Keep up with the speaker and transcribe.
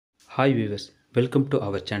Hi viewers, welcome to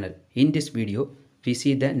our channel. In this video, we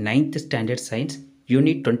see the 9th standard science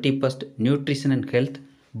unit 21st nutrition and health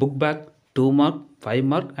book back 2 mark, 5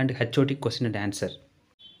 mark and HOD question and answer.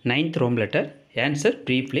 9th Rome letter answer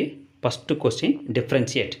briefly. First question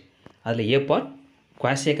differentiate. Adla A part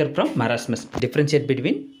quasiacar from marasmus. Differentiate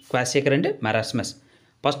between quasiacar and marasmus.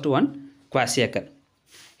 First one quasiacar.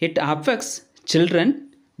 It affects children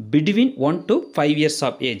between 1 to 5 years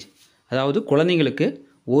of age. அதாவது குழந்தைங்களுக்கு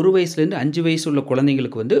 1 வயசுலேருந்து 5 வயசு உள்ள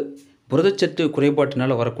குழந்தைங்களுக்கு வந்து புரதச்சத்து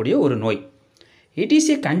குறைபாட்டினால் வரக்கூடிய ஒரு நோய். It is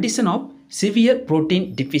a condition of severe protein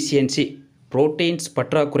deficiency. Proteins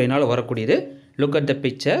பற்றாக்குறையினால் வரக்கூடியது. Look at the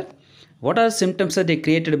picture. What are symptoms R they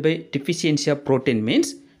created by deficiency of protein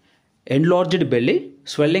means enlarged belly,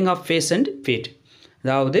 swelling of face and feet.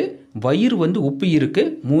 அதாவது வயிறு வந்து உப்பி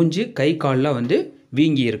இருக்குது, மூஞ்சி கை கால்லாம் வந்து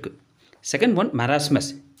வீங்கி இருக்குது. Second one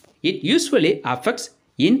marasmus. It usually affects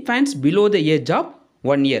இன்ஃபேன்ட்ஸ் below the age of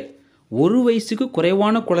 1 year. 1 வயசுக்கு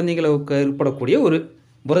குறைவான குழந்தைகளுக்கு ஏற்படக்கூடிய ஒரு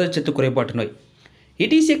புரதச்சத்து குறைபாட்டு நோய்.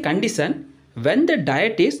 It is a condition when the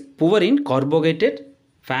diet is poor in carbohydrate,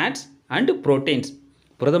 fats and proteins.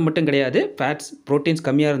 புரதம் மட்டும் கிடையாது, ஃபேட்ஸ் ப்ரோட்டீன்ஸ்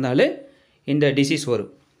கம்மியாக இருந்தாலே இந்த டிசீஸ் வரும்.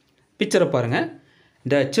 பிக்சரை பாருங்கள்.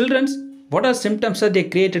 த children's what are symptoms R they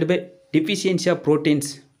created by deficiency of proteins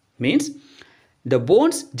means the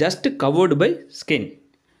bones just covered by skin.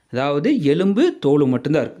 அதாவது எலும்பு தோல்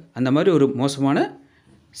மட்டும்தான் இருக்குது. அந்த மாதிரி ஒரு மோசமான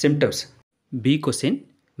symptoms. B question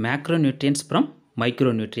macronutrients from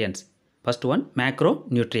micronutrients. First one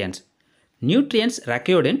macronutrients. Nutrients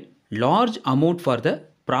required in large amount for the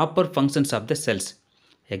proper functions of the cells.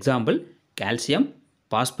 Example calcium,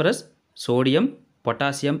 phosphorus, sodium,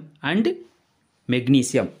 potassium and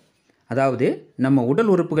magnesium. அதாவது நம்ம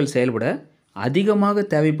உடல் உறுப்புகள் செயல்பட அதிகமாக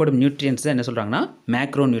தேவைப்படும் நியூட்ரியன்ஸ் தான் என்ன சொல்கிறாங்கன்னா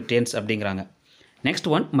மேக்ரோநியூட்ரியன்ஸ் அப்படிங்கிறாங்க. Next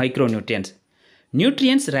one micronutrients.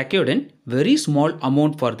 Nutrients required in very small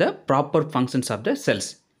amount for the proper functions of the cells.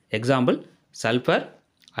 Example sulfur,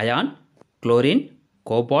 iron, chlorine,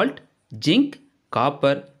 cobalt, zinc,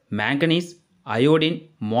 copper, manganese, iodine,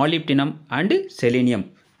 molybdenum and selenium.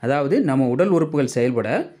 அதாவது நம்ம உடல் உறுப்புகள் செயல்பட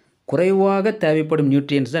குறைவாக தேவைப்படும்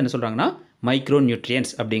நியூட்ரியன்ஸ் தான் என்ன சொல்கிறாங்கன்னா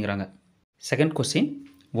மைக்ரோநியூட்ரியன்ஸ் அப்படிங்கிறாங்க. Second question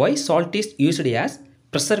why salt is used as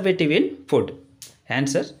preservative in food?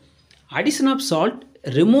 Answer addition of salt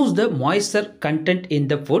removes the moisture content in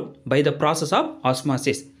the food by the process of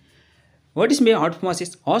osmosis. What is by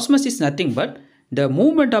osmosis? Osmosis is nothing but the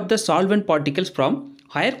movement of the solvent particles from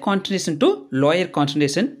higher concentration to lower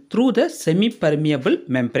concentration through the semi-permeable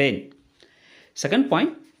membrane. Second point,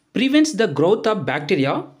 prevents the growth of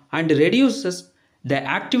bacteria and reduces the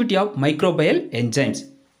activity of microbial enzymes.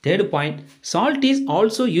 Third point, salt is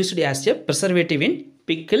also used as a preservative in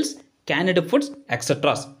pickles, canned foods,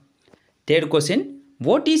 etc. Third question,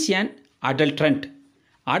 what is an adulterant?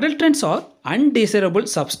 Adulterants are undesirable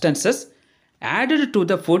substances added to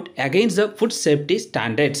the food against the food safety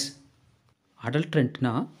standards.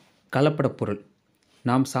 Adulterantனா கலப்பட பொருள்.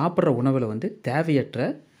 நாம் சாப்பிட்ற உணவில் வந்து தேவையற்ற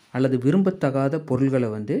அல்லது விரும்பத்தகாத பொருள்களை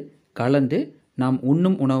வந்து கலந்து நாம்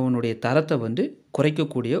உண்ணும் உணவினுடைய தரத்தை வந்து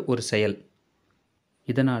குறைக்கக்கூடிய ஒரு செயல்.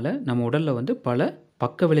 இதனால் நம்ம உடலில் வந்து பல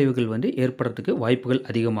பக்க விளைவுகள் வந்து ஏற்படுறதுக்கு வாய்ப்புகள்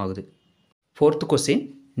அதிகமாகுது. Fourth question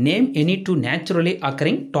name any two naturally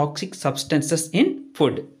occurring toxic substances in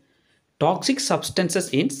food. Toxic substances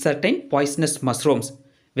in certain poisonous mushrooms.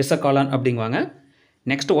 Visakalan அப்படிங்குவாங்க.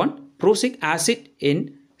 Next one, Prussic acid in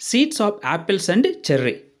seeds of apples and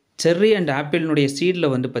cherry. Cherry and apple உடைய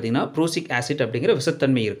சீடில் வந்து பார்த்திங்கன்னா Prussic acid அப்படிங்கிற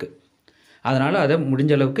விஷத்தன்மை இருக்குது. அதனால் அதை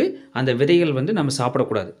முடிஞ்ச அளவுக்கு அந்த விதைகள் வந்து நம்ம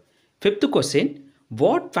சாப்பிடக்கூடாது. Fifth question,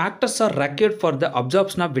 what factors are required for the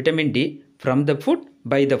absorption of vitamin D from the food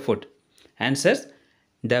by the food? Answers,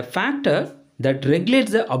 the factor that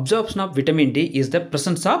regulates the absorption of vitamin D is the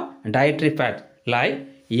presence of dietary fat like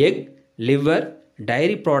egg, liver,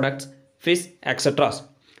 dairy products, fish, etc.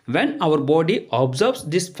 When our body absorbs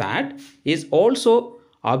this fat, it also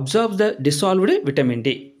absorbs the dissolved vitamin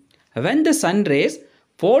D. When the sun rays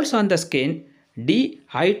falls on the skin,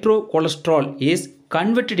 dehydrocholesterol is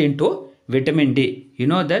converted into vitamin D. You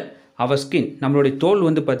know that our skin, நம்மளுடைய தோல்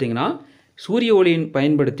வந்து பார்த்திங்கன்னா சூரிய ஒளியின்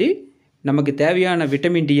பயன்படுத்தி நமக்கு தேவையான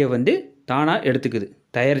vitamin டியை வந்து தானாக எடுத்துக்குது,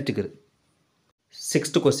 தயாரித்துக்குது.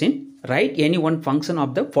 Sixth question right any one function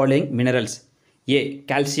of the following minerals. A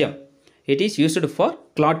calcium. It is used for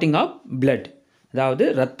clotting of blood. அதாவது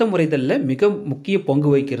இரத்தம் உறைதலில் மிக முக்கிய பங்கு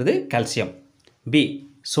வகிக்கிறது calcium. B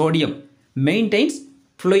sodium maintenance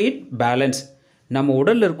fluid balance. நம்ம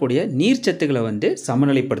உடலில் இருக்கக்கூடிய நீர்ச்சத்துக்களை வந்து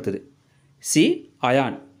சமநிலைப்படுத்துது. C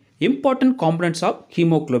ion important components of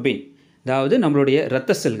haemoglobin. அதாவது நம்மளுடைய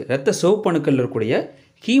இரத்த சிவப்பணுக்கள் இருக்கக்கூடிய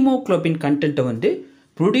ஹீமோக்ளோபின் கண்டென்ட்டை வந்து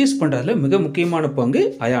ப்ரொடியூஸ் பண்ணுறதுல மிக முக்கியமான பங்கு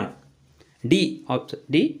ion. D.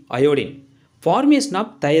 Iodine. Formation of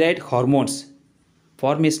thyroid hormones.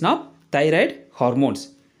 Formation of thyroid hormones.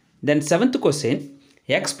 Then seventh question.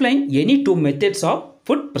 Explain any two methods of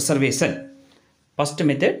food preservation. First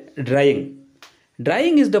method, drying.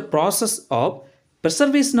 Drying is the process of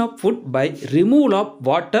preservation of food by removal of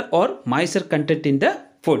water or moisture content in the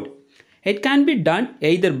food. It can be done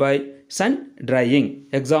either by sun drying.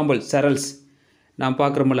 Example, cereals. நாம்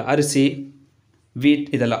பார்க்குறோம்ல அரிசி, wheat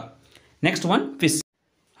இதெல்லாம். Next one, fish.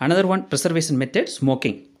 Another one preservation method,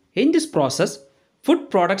 smoking. In this process, food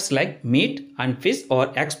products like meat and fish are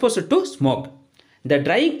exposed to smoke. The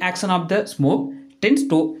drying action of the smoke tends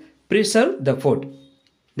to preserve the food.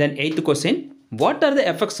 Then eighth question, what are the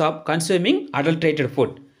effects of consuming adulterated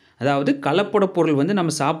food? அதாவது கலப்பட பொருள் வந்து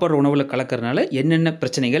நம்ம சாப்பிட்ற உணவில் கலக்கிறதுனால என்னென்ன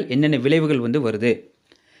பிரச்சனைகள் என்னென்ன விளைவுகள் வந்து வருது?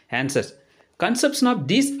 Answers. Consumption of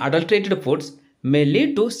these adulterated foods may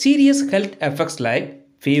lead to serious health effects like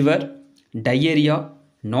fever, diarrhea,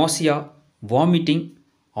 nausea, vomiting,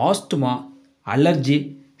 asthma, allergy,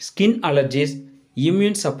 skin allergies,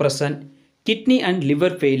 immune suppression, kidney and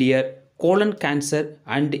liver failure, colon cancer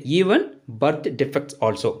and even birth defects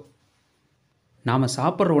also. நாம்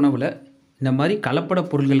சாப்பிட்ற உணவில் இந்த மாதிரி கலப்பட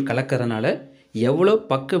பொருட்கள் கலக்கிறதுனால எவ்வளோ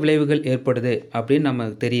பக்க விளைவுகள் ஏற்படுது அப்படின்னு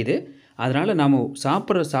நமக்கு தெரியுது. அதனால் நாம்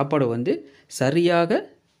சாப்பிட்ற சாப்பாடு வந்து சரியாக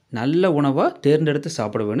நல்ல உணவாக தேர்ந்தெடுத்து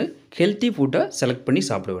சாப்பிட வேணும். ஹெல்த்தி ஃபுட்டாக செலக்ட் பண்ணி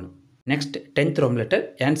சாப்பிட வேணும். Next 10th Rome letter,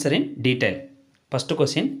 answer in detail. First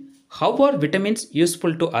question, how are vitamins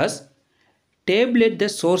useful to us? Tablet the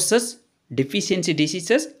sources, deficiency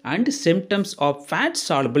diseases and symptoms of fat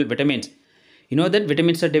soluble vitamins. You know that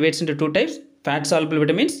vitamins are divided into two types, fat soluble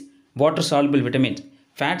vitamins, water soluble vitamins.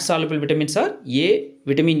 Fat soluble vitamins are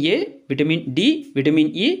vitamin A, vitamin D, vitamin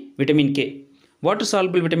E, vitamin K. Water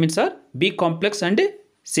soluble vitamins are B complex and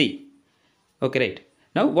C. Okay, right.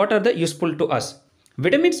 Now what are the useful to us?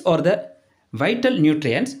 Vitamins are the vital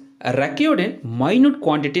nutrients required in minute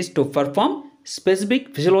quantities to perform specific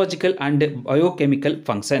physiological and biochemical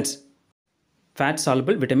functions. Fat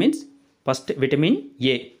soluble vitamins. First, vitamin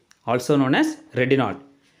A, also known as retinol.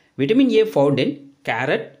 Vitamin A found in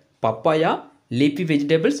carrot, papaya, leafy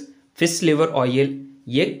vegetables, fish liver oil,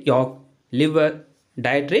 egg yolk, liver,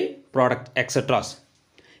 dietary product, etc.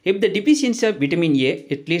 If the deficiency of vitamin A,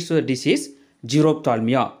 it leads to the disease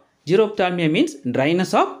xerophthalmia. Xerophthalmia means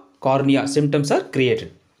dryness of cornea. Symptoms are created.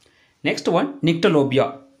 Next one, nyctalopia,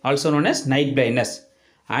 also known as night blindness.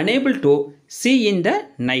 Unable to see in the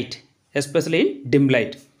night, especially in dim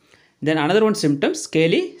light. Then another one symptom,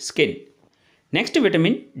 scaly skin. Next,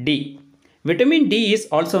 vitamin D. Vitamin D is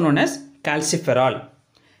also known as calciferol.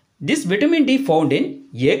 This vitamin D found in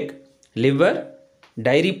egg, liver,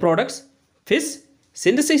 dairy products, fish,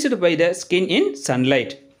 synthesized by the skin in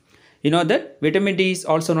sunlight. You know that vitamin D is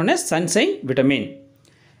also known as sunshine vitamin.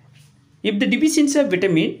 If the deficiency of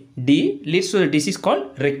vitamin D leads to a disease called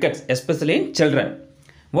rickets, especially in children.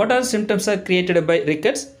 What are symptoms are created by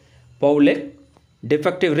rickets? Bow leg,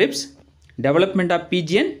 defective ribs, development of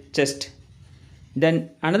PGN chest. Then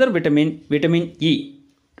another vitamin, vitamin E,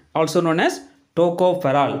 also known as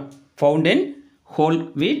tocopherol, found in whole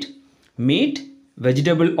wheat, meat,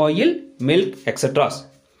 vegetable oil, milk, etc.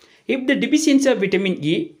 If the deficiency of vitamin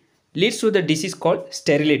E leads to the disease called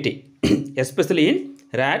sterility, especially in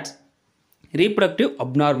rats, reproductive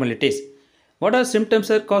abnormalities. What are symptoms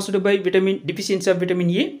are caused by deficiency of vitamin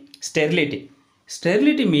E? Sterility.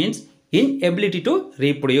 Sterility means inability to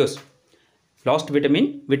reproduce. Last vitamin,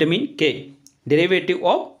 vitamin K, derivative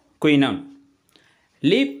of quinine.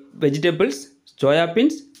 Leaf vegetables, soya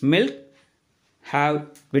beans, milk have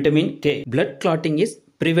vitamin K. Blood clotting is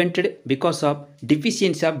prevented because of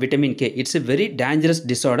deficiency of vitamin K. It's a very dangerous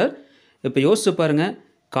disorder. இப்போ யோசிச்சு பாருங்க,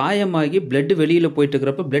 காயமாகி blood வெளியில் போயிட்டு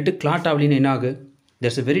இருக்கிறப்ப blood clot ஆகலின்னு என்ன ஆகு?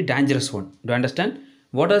 That's a very dangerous one. Do you understand?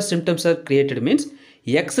 What are symptoms are created means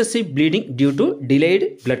excessive bleeding due to delayed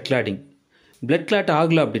blood clotting. Blood clot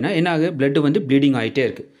ஆகல அப்படின்னா என்ன ஆகு? Blood வந்து bleeding ஆகிட்டே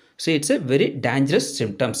இருக்கு. So it's a very dangerous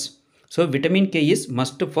symptoms. So vitamin K is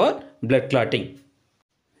must for blood clotting.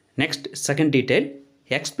 Next, second detail,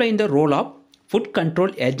 explain the role of food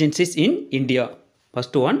control agencies in India.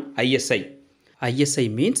 First one, ISI. ISI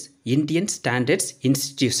means Indian Standards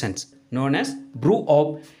Institutions, known as Bureau of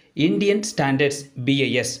Indian Standards,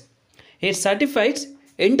 BIS. It certifies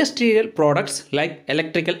industrial products like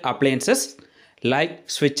electrical appliances like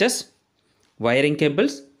switches, wiring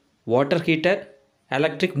cables, water heater,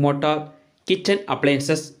 electric motor, kitchen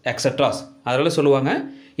appliances, etc. அதனால சொல்லுவாங்க,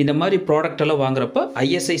 இந்த மாதிரி product எல்லாம் வாங்குறப்ப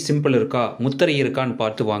ISI simple இருக்கா, முத்திரை இருக்கான்னு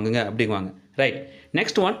பார்த்து வாங்குங்க அப்படிங்குவாங்க. Right.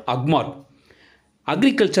 Next one, Agmark,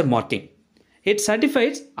 agriculture marking. It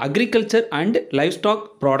சர்டிஃபைட்ஸ் agriculture and live stock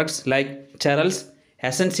products like cereals,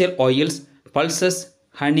 essential oils, pulses,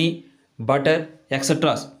 honey, butter,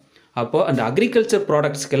 etc. அப்போது அந்த அக்ரிகல்ச்சர்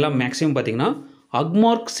ப்ராடக்ட்ஸ்க்கெல்லாம் மேக்ஸிமம் பார்த்திங்கன்னா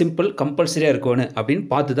அக்மார்க் சிம்பிள் கம்பல்சரியாக இருக்கணும் அப்படின்னு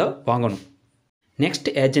பார்த்து தான் வாங்கணும். Next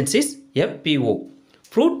agencies FPO,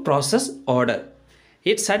 Fruit Process Order.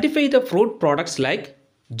 It certifies the fruit products like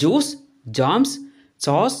juice, jams,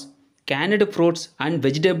 sauce, canned fruits and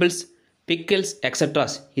vegetables, pickles, etc.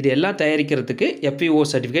 இது எல்லாம் தயாரிக்கிறதுக்கு FPO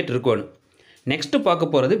சர்டிஃபிகேட் இருக்கணும். நெக்ஸ்ட்டு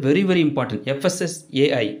பார்க்க போகிறது வெரி வெரி இம்பார்ட்டன்ட்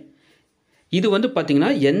FSSAI. இது வந்து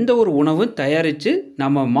பார்த்திங்கன்னா எந்த ஒரு உணவும் தயாரித்து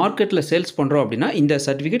நம்ம மார்க்கெட்டில் சேல்ஸ் பண்ணுறோம் அப்படின்னா இந்த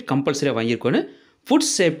சர்டிஃபிகேட் கம்பல்சரியாக வாங்கியிருக்கணும். Food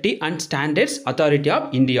safety and standards authority of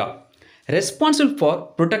India, responsible for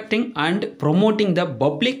protecting and promoting the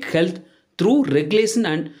public health through regulation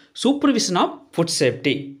and supervision of food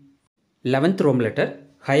safety. 11th Roman letter,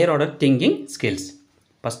 higher order thinking skills.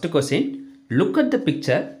 First question, look at the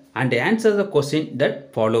picture and answer the question that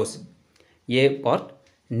follows. A part,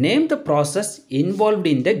 name the process involved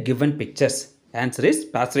in the given pictures. Answer is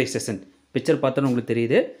pasteurization. Picture பார்த்தா உங்களுக்கு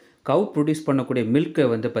தெரியுது, கவு produce பண்ணக்கூடிய மில்கை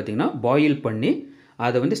வந்து பார்த்திங்கன்னா boil பண்ணி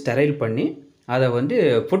அதை வந்து sterile பண்ணி அதை வந்து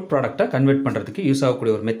ஃபுட் ப்ராடக்டாக கன்வெர்ட் பண்ணுறதுக்கு யூஸ்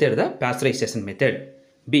ஆகக்கூடிய ஒரு மெத்தட் தான் pasteurization method.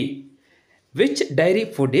 B, which dairy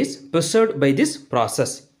food is preserved by this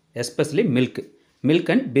process, especially milk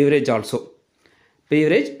and beverage also,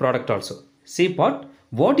 beverage product also. C part,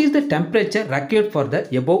 what is the temperature required for the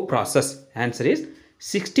above process? Answer is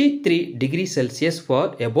 63 degrees Celsius for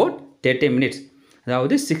about 30 minutes.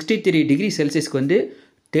 அதாவது 63 degree செல்சியஸ்க்கு வந்து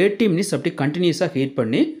 30 minutes அப்படி கண்டினியூஸாக heat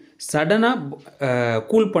பண்ணி சடனாக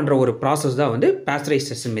cool பண்ணுற ஒரு process தான் வந்து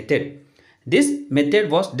pasteurization method. This method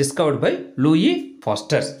was discovered by Louis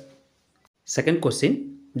Pasteur. Second question,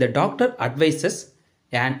 the doctor advises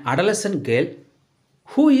an adolescent girl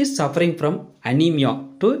who is suffering from anemia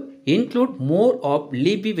to include more of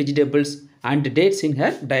leafy vegetables and dates in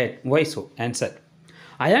her diet. Why so? Answer,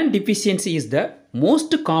 iron deficiency is the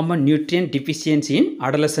most common nutrient deficiency in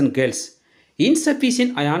adolescent girls.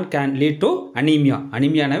 Insufficient iron can lead to anemia.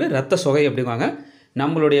 அனிமியானாவே ரத்த சொகை அப்படிங்குவாங்க.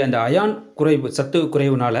 நம்மளுடைய அந்த ion குறைவு, சத்து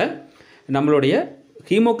குறைவுனால நம்மளுடைய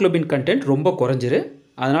haemoglobin content ரொம்ப குறைஞ்சிரு,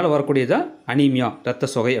 அதனால் வரக்கூடியதான் anaemia, ரத்த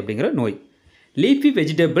சொகை அப்படிங்கிற நோய். Leafy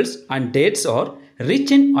vegetables and dates are rich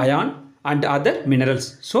in iron and other minerals.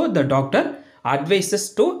 So the doctor advises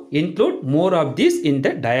to include more of these in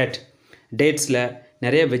the diet. டேட்ஸில்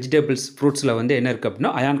நிறைய வெஜிடபிள்ஸ் ஃப்ரூட்ஸில் வந்து என்ன இருக்குது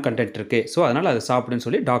அப்படின்னா அயான் கண்டென்ட் இருக்குது, ஸோ அதனால் அதை சாப்பிடுன்னு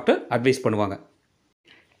சொல்லி டாக்டர் அட்வைஸ் பண்ணுவாங்க.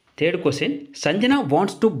 Third question, Sanjana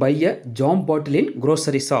wants to by a jam bottle in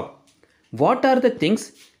grocery shop. What are the things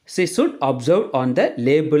she should observe on the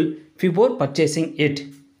label before purchasing it?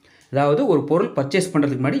 அதாவது ஒரு பொருள் பர்ச்சேஸ்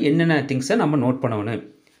பண்ணுறதுக்கு முன்னாடி என்னென்ன திங்ஸை நம்ம நோட் பண்ணணும்.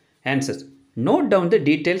 Answers, note down the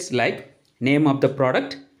details like name of the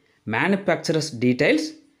product, manufacturers details,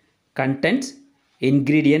 contents,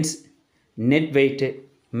 ingredients, net weight,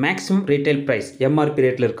 maximum retail price MRP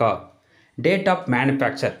ரேட்டில் இருக்கா, date of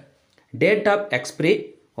manufacture, date of expiry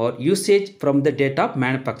R usage from the date of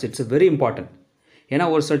manufacture. It's very important. ஏன்னா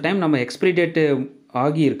ஒரு சில time நம்ம expiry date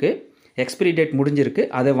ஆகியிருக்கு, expiry date முடிஞ்சிருக்கு,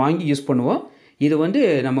 அதை வாங்கி யூஸ் பண்ணுவோம். இது வந்து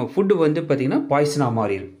நம்ம ஃபுட்டு வந்து பார்த்திங்கன்னா பாய்சனாக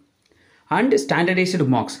மாறிடும். அண்ட் ஸ்டாண்டர்டைஸ்டு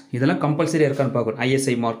மார்க்ஸ் இதெல்லாம் கம்பல்சரியாக இருக்கான்னு பார்க்கணும்.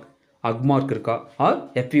 ISI மார்க், அக் மார்க் இருக்கா ஆர்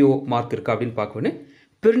FPO மார்க் இருக்கா அப்படின்னு பார்க்கணும்.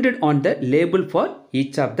 printed on the label for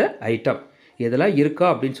each of the item. இதெல்லாம் இருக்கா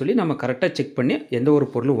அப்படின்னு சொல்லி நம்ம கரெக்டாக செக் பண்ணி எந்த ஒரு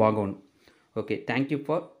பொருளும் வாங்கணும். ஓகே, தேங்க்யூ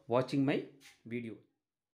ஃபார் வாட்சிங் மை வீடியோ.